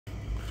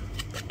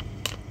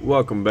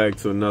Welcome back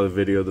to another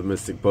video of the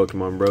Mystic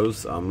Pokemon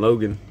Bros. I'm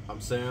Logan. I'm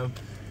Sam.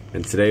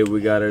 And today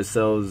we got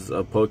ourselves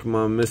a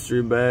Pokemon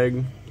mystery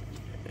bag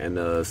and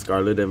a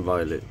Scarlet and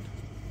Violet.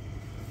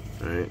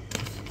 Alright,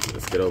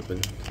 let's get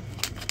open.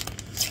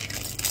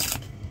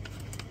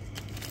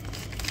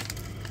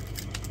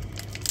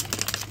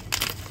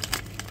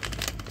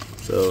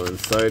 So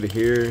inside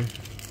here,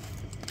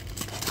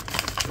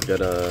 we got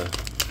a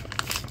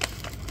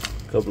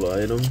couple of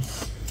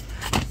items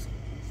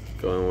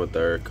going with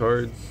our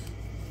cards.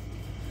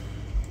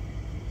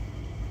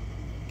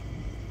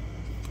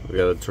 We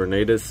got a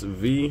Tornadus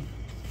V,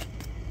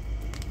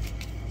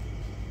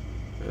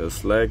 a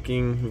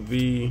Slacking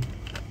V,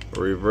 a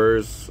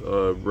Reverse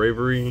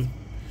Bravery,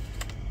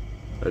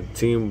 a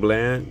Team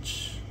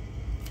Blanche,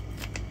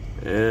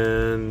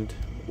 and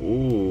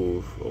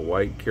ooh, a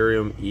White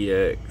Kyurem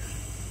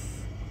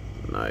EX.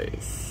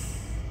 Nice.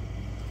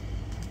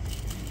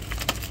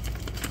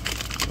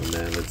 And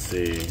then let's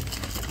see,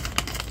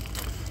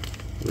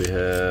 we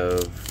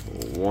have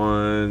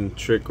one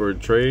Trick or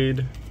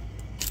Trade.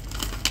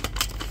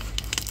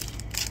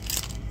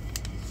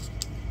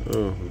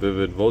 Oh,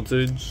 Vivid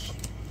Voltage.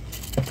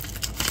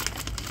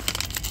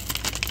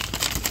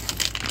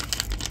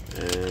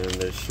 And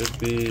there should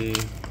be...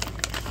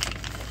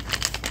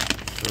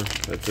 oh,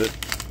 that's it.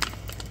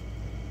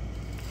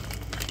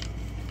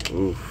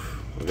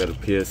 Oof, we got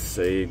a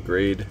PSA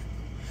grade.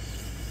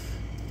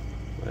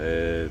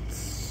 It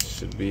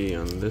should be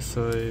on this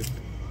side.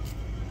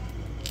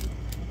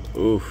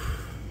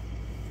 Oof.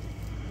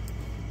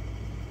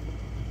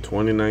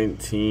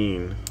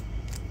 2019.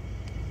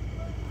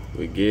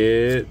 We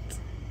get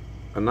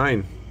a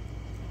 9.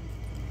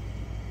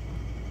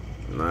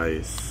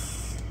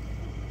 Nice.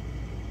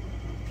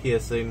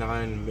 PSA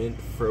 9 Mint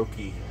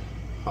Froakie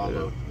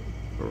Hollow.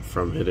 Yeah.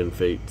 From Hidden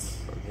Fates.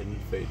 From Hidden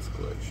Fates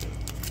collection.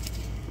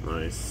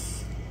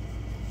 Nice.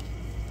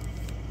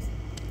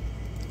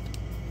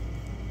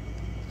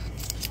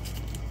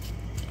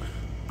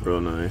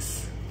 Real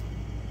nice.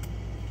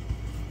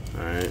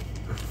 Alright.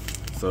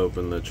 Let's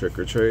open the Trick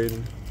or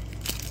Trade.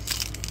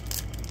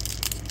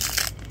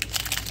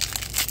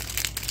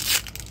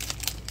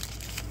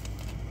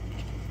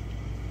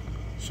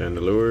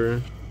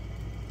 Chandelure,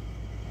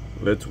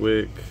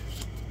 Litwick,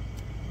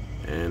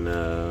 and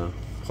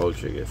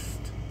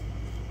Poltergeist.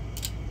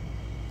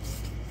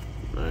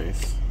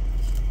 Nice.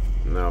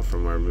 Now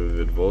from our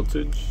Vivid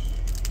Voltage.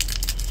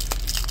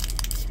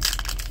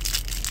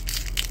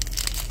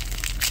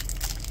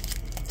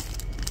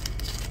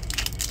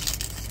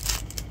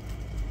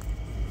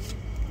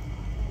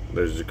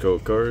 There's your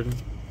code card. 1,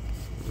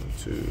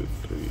 2,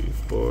 3,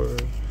 4.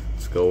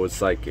 Let's go with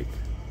Psychic.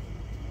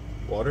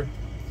 Water?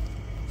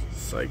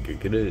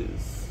 Psychic it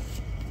is.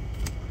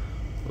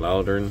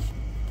 Loudern,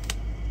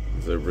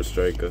 Zebra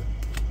Striker,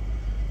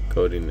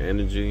 Coding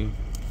Energy,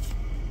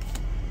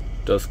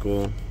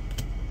 Duskull,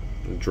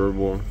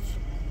 Dribble,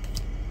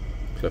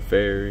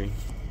 Clefairy,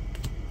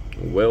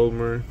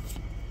 Welmer,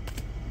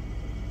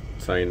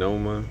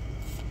 Cynoma,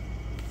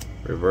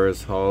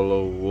 Reverse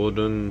Hollow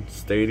Wooden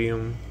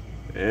Stadium,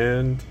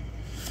 and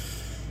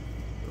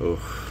a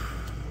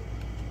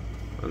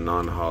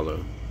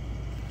non-hollow.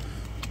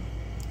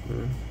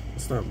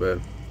 It's not bad.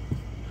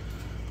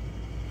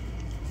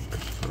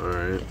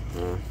 Alright,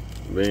 well,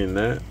 being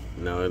that,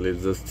 now it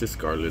leaves us to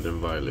Scarlet and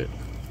Violet.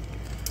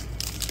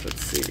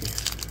 Let's see.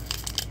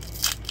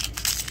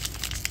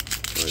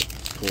 Let's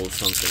pull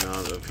something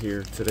out of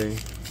here today.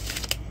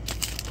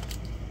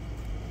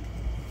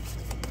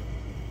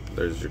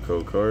 There's your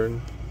code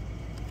card.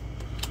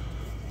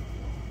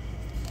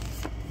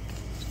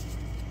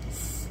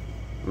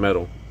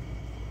 Metal.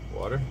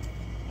 Water.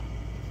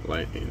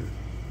 Lightning.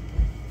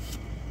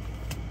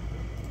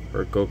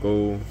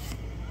 Urkoko,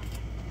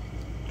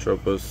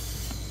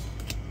 Tropus,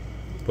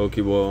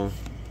 Pokeball,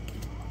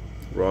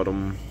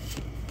 Rotom,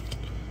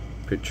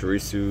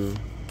 Pachirisu,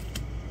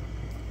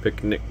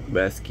 Picnic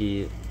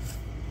Basket,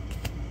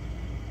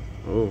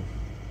 oh,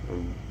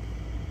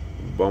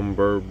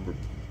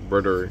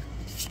 Bombirdier,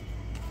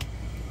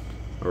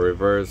 a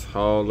Reverse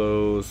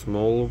Hollow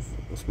Smolov,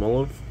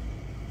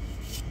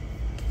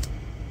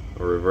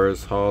 a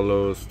Reverse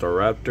Hollow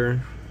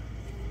Staraptor,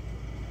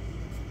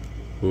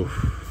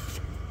 oof.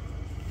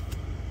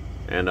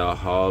 And a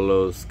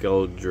hollow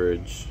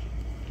Skeldridge.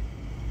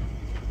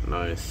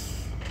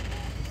 Nice.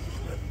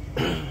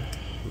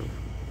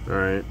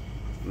 Alright,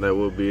 that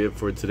will be it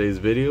for today's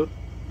video.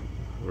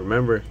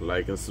 Remember,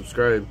 like and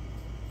subscribe.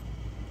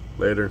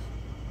 Later.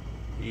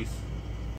 Peace.